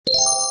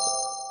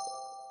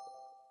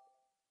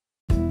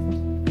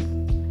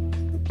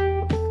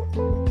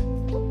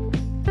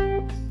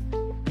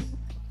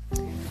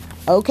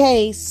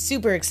Okay,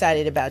 super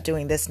excited about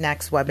doing this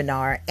next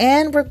webinar,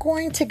 and we're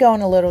going to go in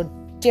a little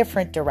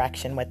different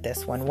direction with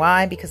this one.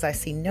 Why? Because I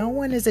see no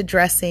one is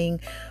addressing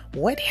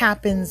what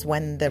happens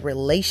when the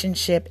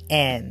relationship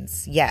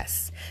ends.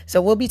 Yes.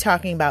 So we'll be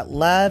talking about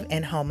love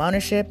and home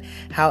ownership,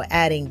 how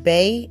adding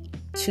Bay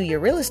to your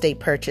real estate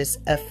purchase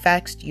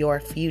affects your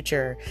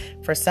future.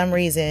 For some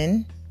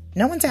reason,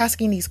 no one's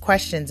asking these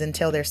questions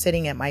until they're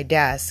sitting at my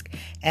desk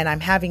and I'm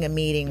having a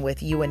meeting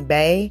with you and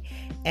Bay,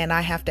 and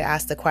I have to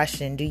ask the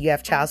question, do you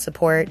have child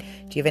support? Do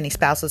you have any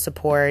spousal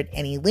support?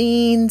 Any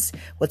liens?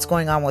 What's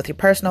going on with your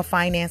personal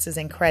finances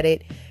and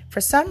credit?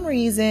 For some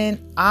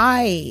reason,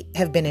 I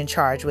have been in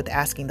charge with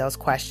asking those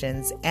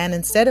questions. And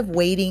instead of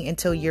waiting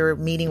until you're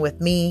meeting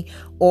with me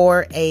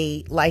or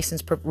a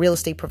licensed real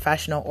estate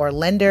professional or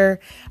lender,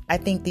 I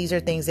think these are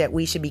things that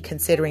we should be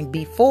considering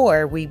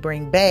before we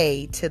bring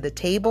Bay to the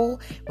table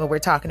when we're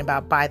talking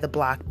about buy the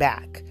block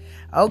back.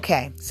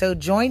 Okay, so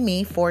join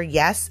me for,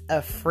 yes,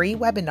 a free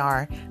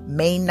webinar,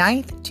 May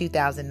 9th,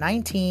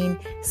 2019,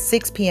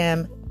 6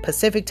 p.m.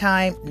 Pacific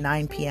Time,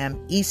 9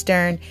 p.m.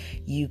 Eastern.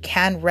 You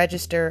can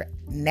register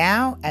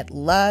now at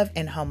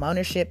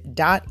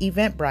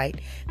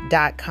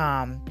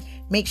loveandhomeownership.eventbrite.com.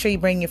 Make sure you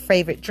bring your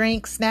favorite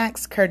drinks,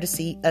 snacks,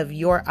 courtesy of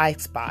your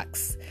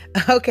Icebox.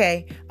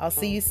 Okay, I'll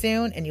see you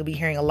soon, and you'll be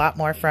hearing a lot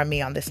more from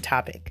me on this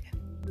topic.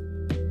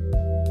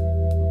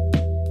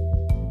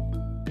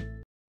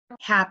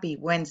 Happy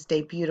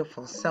Wednesday,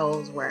 beautiful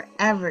souls,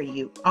 wherever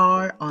you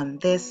are on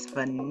this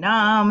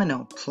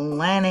phenomenal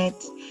planet.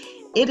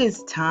 It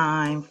is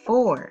time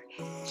for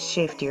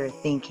Shift Your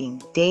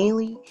Thinking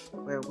Daily,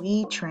 where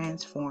we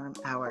transform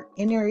our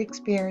inner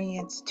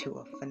experience to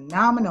a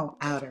phenomenal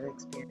outer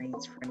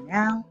experience. For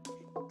now,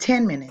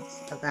 10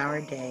 minutes of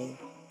our day,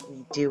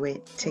 we do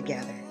it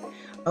together.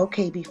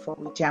 Okay, before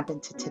we jump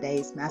into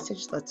today's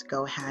message, let's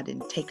go ahead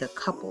and take a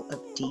couple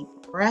of deep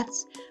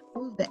breaths,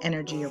 move the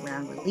energy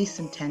around, release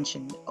some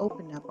tension, and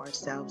open up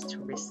ourselves to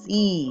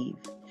receive.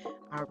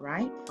 All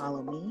right,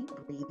 follow me.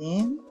 Breathe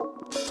in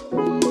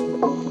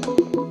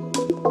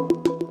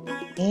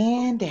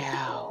and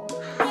out.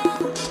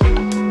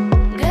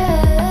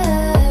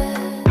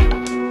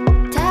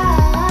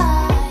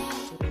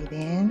 Breathe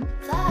in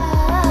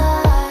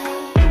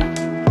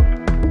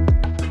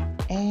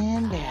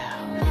and out.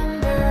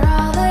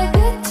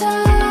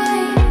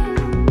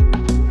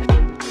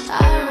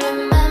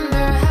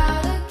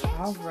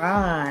 All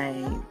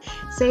right.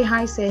 Say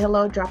hi, say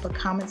hello, drop a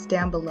comments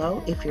down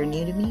below. If you're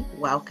new to me,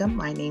 welcome.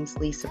 My name's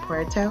Lisa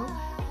Puerto,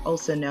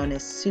 also known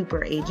as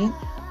Super Agent.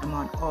 I'm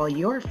on all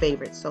your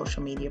favorite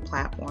social media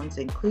platforms,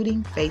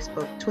 including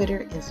Facebook,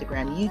 Twitter,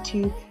 Instagram,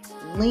 YouTube,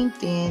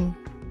 LinkedIn,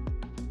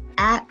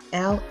 at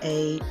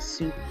LA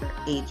Super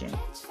Agent.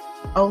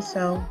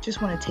 Also,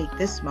 just want to take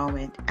this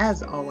moment,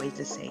 as always,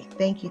 to say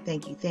thank you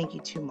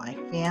to my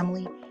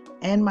family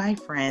and my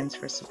friends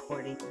for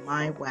supporting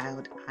my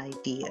wild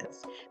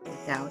ideas.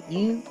 Without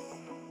you,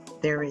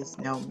 there is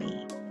no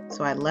me.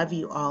 So I love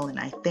you all, and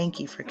I thank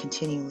you for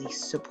continually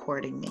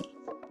supporting me.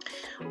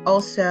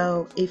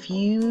 Also, if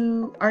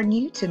you are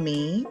new to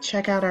me,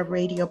 check out our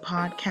radio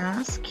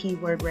podcast,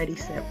 keyword Ready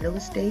Set Real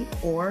Estate,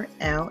 or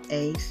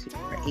LA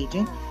Super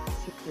Agent.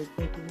 Super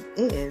Thinking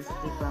is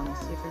a bonus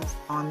series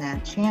on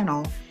that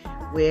channel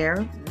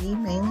where we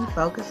mainly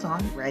focus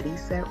on Ready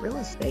Set Real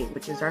Estate,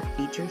 which is our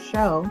feature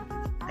show.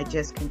 I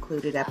just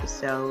concluded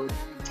episode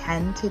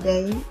 10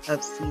 today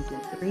of season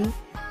 3.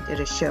 Did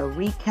a show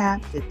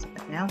recap, did some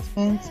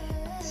announcements,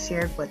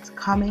 shared what's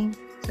coming.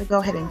 So go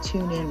ahead and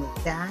tune in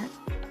with that.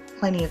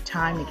 Plenty of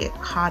time to get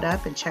caught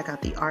up and check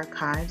out the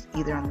archives,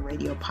 either on the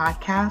radio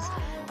podcast,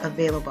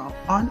 available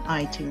on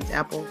iTunes,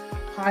 Apple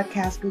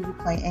Podcasts, Google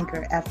Play,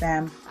 Anchor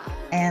FM,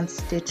 and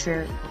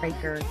Stitcher,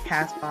 Breaker,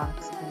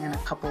 Castbox, and a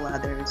couple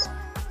others.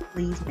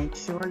 Please make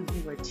sure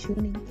you are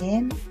tuning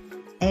in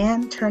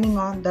and turning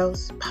on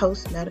those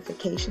post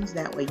notifications.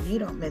 That way you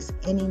don't miss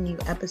any new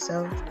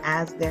episodes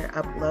as they're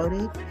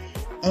uploaded.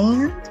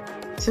 And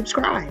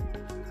subscribe.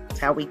 That's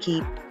how we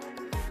keep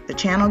the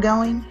channel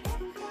going.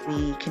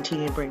 We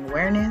continue to bring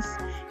awareness.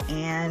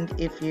 And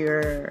if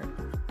you're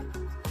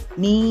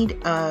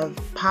need of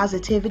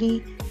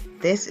positivity,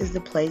 this is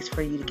the place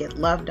for you to get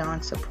loved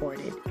on,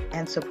 supported.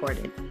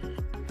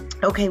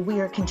 Okay,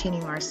 we are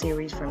continuing our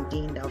series from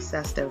Dean Del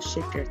Sesto's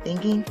Shift Your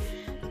Thinking,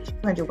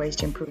 200 Ways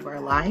to Improve Our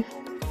Life.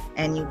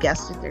 And you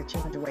guessed it, there are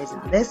 200 ways in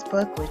this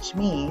book, which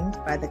means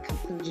by the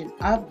conclusion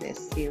of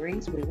this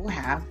series, we will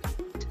have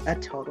a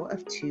total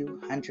of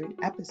 200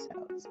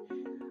 episodes.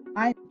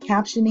 I'm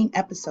captioning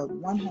episode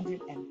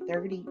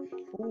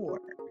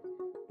 134,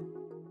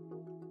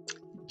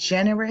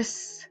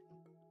 Generous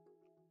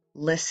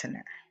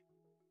Listener.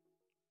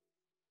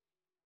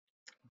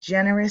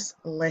 Generous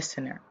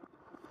Listener.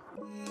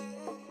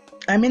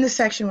 I'm in the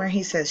section where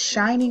he says,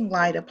 shining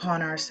light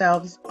upon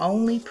ourselves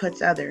only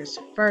puts others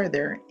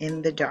further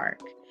in the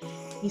dark.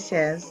 He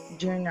says,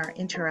 during our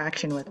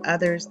interaction with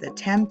others, the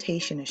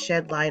temptation to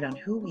shed light on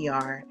who we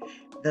are,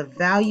 the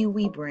value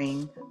we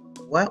bring,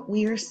 what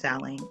we are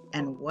selling,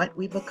 and what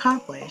we've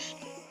accomplished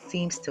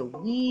seems to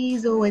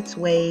weasel its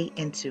way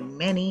into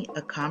many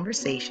a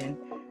conversation,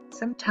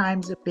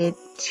 sometimes a bit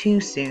too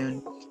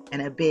soon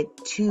and a bit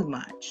too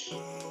much.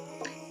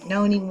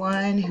 Know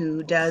anyone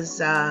who does,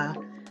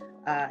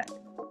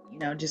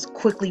 just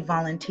quickly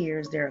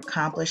volunteers their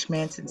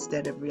accomplishments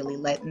instead of really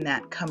letting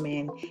that come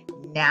in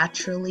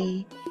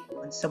naturally?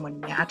 When someone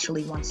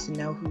naturally wants to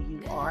know who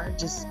you are,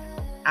 just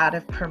out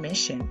of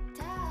permission.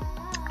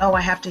 Oh,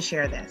 I have to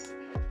share this.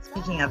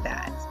 Speaking of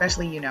that,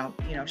 especially,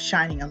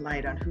 shining a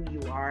light on who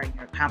you are and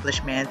your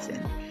accomplishments.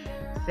 And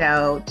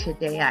so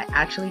today I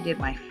actually did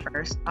my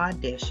first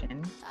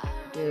audition.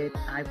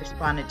 I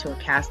responded to a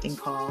casting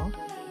call,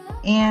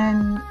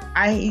 and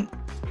I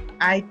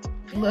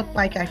looked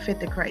like I fit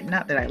the criteria.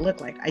 Not that I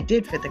look like, I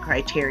did fit the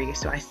criteria,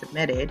 so I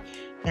submitted.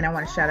 And I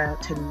want to shout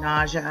out to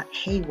Naja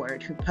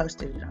Hayward, who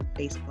posted it on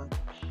Facebook.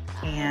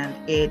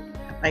 And it,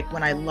 like,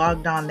 when I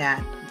logged on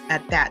that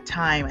at that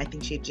time, I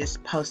think she had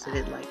just posted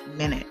it like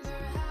minutes.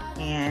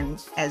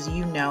 And as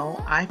you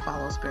know, I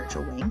follow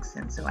Spiritual Links,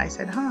 and so I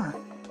said,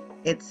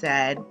 it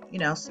said,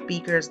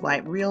 speakers,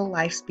 like real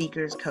life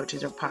speakers,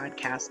 coaches, or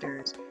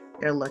podcasters,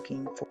 they're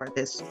looking for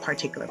this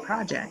particular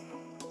project.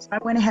 So I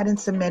went ahead and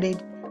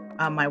submitted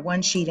my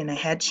one sheet and a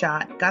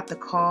headshot, got the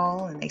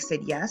call, and they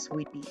said, yes,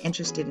 we'd be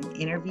interested in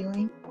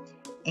interviewing.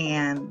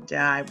 And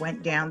I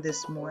went down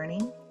this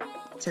morning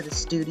to the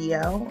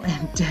studio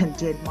and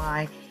did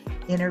my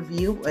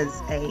interview. It was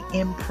a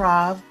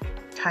improv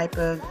type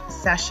of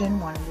session.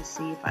 Wanted to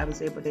see if I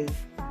was able to,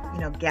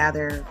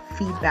 gather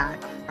feedback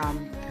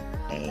from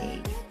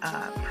a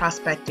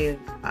prospective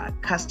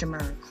customer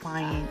or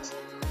client,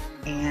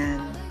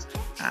 and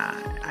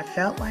I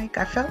felt like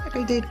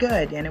I did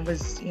good. And it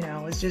was, it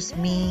was just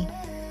me.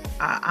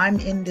 I'm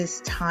in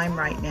this time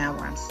right now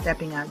where I'm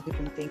stepping out,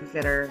 doing things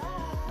that are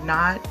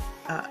not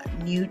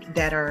new,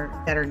 that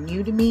are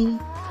new to me,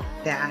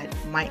 that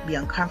might be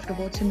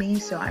uncomfortable to me.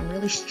 So I'm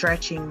really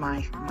stretching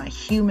my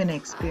human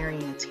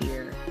experience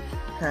here,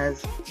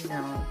 because,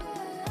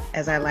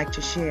 as I like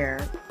to share,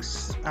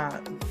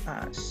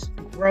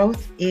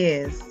 growth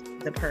is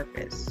the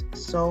purpose.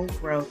 Soul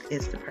growth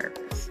is the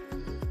purpose.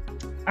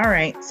 All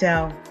right.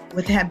 So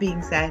with that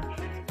being said,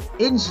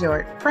 in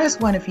short, press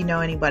 1 if you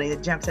know anybody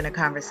that jumps in a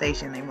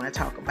conversation. They want to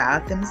talk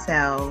about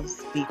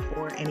themselves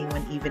before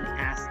anyone even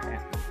asks them.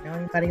 Know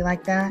anybody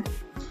like that?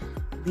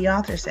 The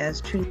author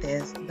says, truth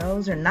is,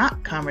 those are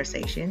not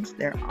conversations.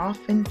 They're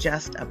often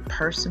just a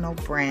personal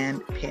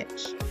brand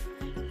pitch,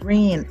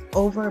 bringing an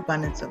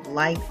overabundance of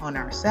light on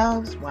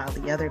ourselves while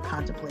the other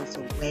contemplates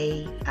a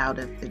way out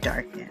of the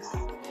darkness.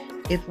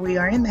 If we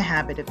are in the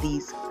habit of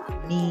these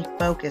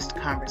me-focused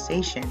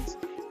conversations,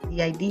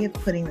 the idea of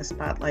putting the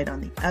spotlight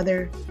on the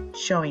other,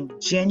 showing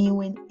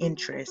genuine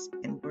interest,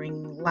 and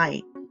bringing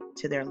light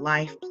to their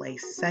life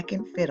plays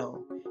second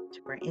fiddle to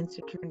our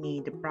insecure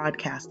need to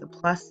broadcast the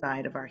plus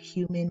side of our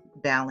human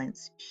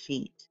balance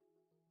sheet.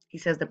 He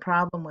says the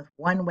problem with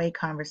one-way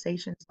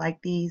conversations like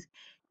these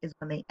is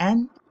when they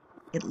end,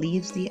 it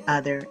leaves the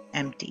other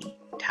empty,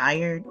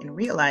 tired, and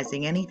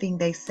realizing anything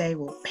they say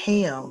will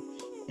pale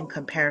in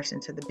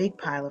comparison to the big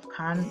pile of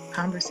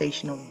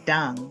conversational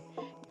dung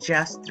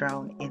just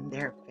thrown in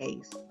their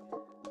face.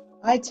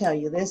 I tell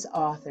you, this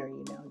author,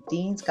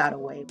 Dean's got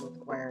away with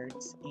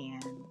words,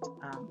 and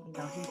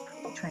he's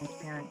pretty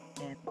transparent,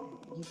 and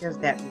he does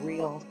that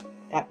real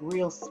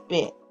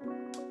spit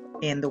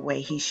in the way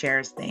he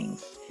shares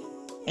things.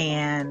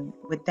 And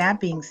with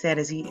that being said,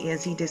 as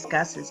he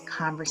discusses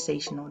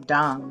conversational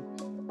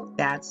dung,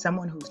 that's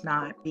someone who's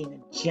not being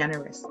a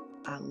generous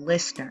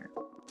listener,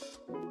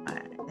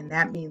 and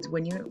that means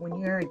when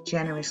you're a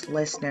generous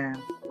listener.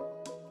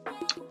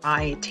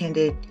 I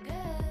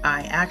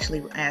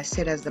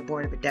sit as the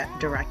board of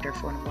director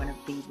for one of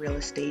the real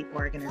estate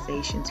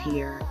organizations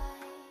here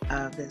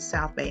of the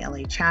South Bay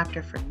LA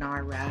chapter for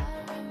NAREP,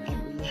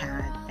 and we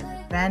had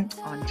an event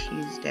on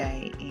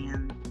Tuesday,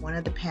 and one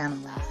of the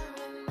panelists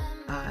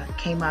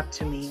came up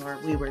to me, or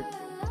we were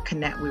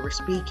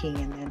speaking,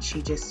 and then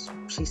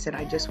she said,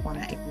 I just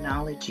want to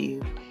acknowledge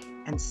you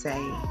and say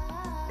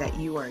that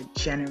you are a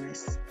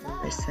generous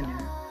listener.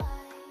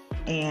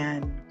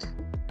 And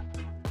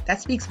that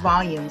speaks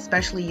volumes,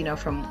 especially,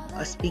 from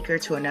a speaker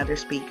to another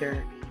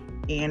speaker.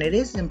 And it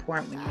is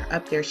important when you're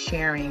up there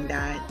sharing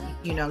that,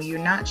 you're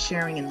not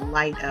sharing in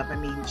light of,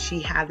 she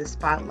had the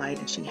spotlight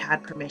and she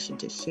had permission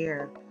to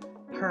share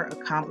her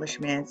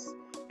accomplishments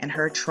and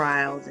her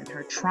trials and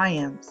her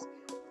triumphs.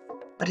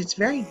 But it's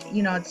very,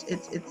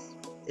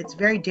 it's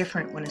very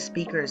different when a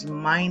speaker is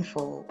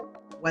mindful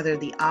whether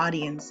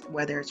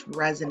it's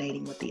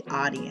resonating with the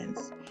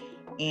audience.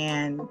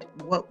 And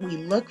what we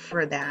look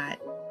for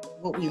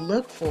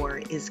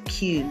is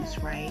cues,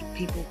 right?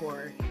 People who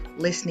are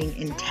listening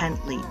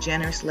intently,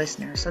 generous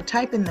listeners. So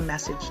type in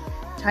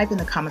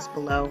the comments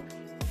below,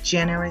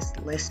 generous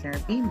listener.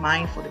 Be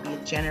mindful to be a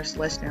generous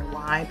listener.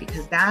 Why?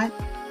 Because that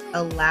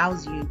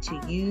allows you to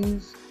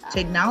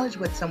acknowledge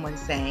what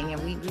someone's saying.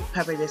 And we've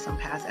covered this on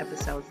past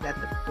episodes, that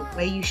the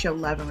way you show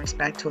love and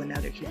respect to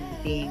another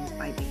human being is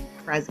by being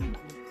present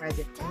in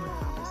the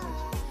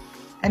conversation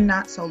and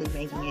not solely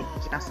making it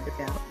just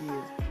about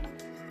you.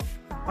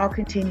 I'll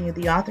continue.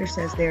 The author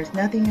says there's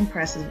nothing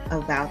impressive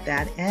about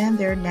that, and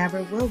there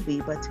never will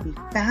be, but to be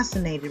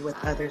fascinated with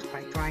others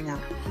by drawing out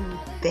who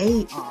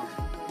they are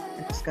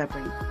and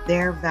discovering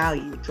their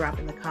value. Drop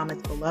in the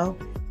comments below.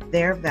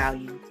 Their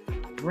value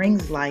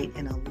brings light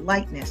and a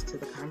lightness to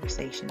the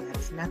conversation that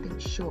is nothing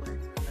short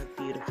of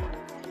beautiful.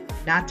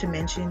 Not to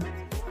mention,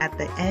 at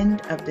the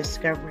end of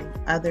discovering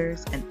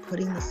others and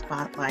putting the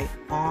spotlight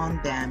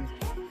on them,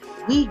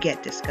 we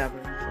get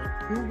discovered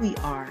for who we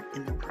are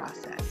in the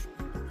process.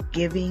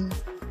 Giving,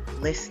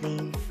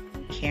 listening,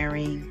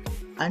 caring,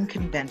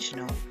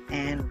 unconventional,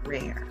 and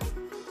rare.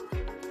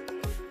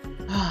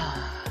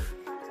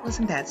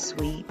 Wasn't that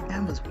sweet?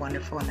 That was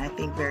wonderful, and I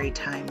think very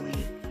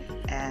timely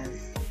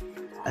as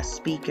a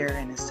speaker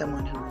and as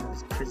someone who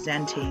is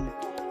presenting.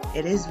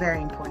 It is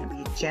very important to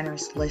be a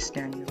generous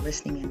listener and you're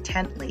listening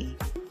intently,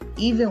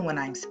 even when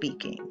I'm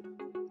speaking.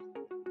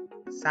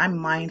 So I'm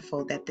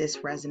mindful that this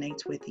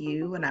resonates with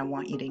you and I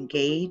want you to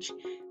engage.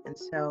 And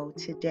so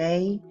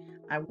today,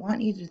 I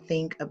want you to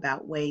think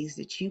about ways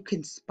that you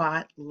can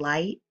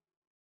spotlight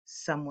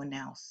someone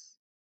else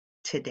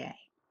today.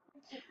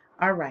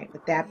 All right,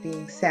 with that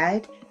being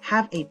said,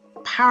 have a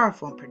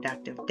powerful and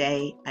productive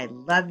day. I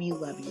love you,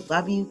 love you,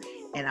 love you,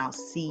 and I'll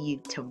see you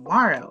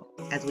tomorrow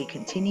as we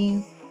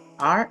continue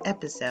our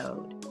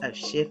episode of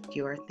Shift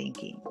Your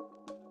Thinking.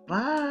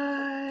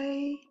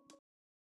 Bye.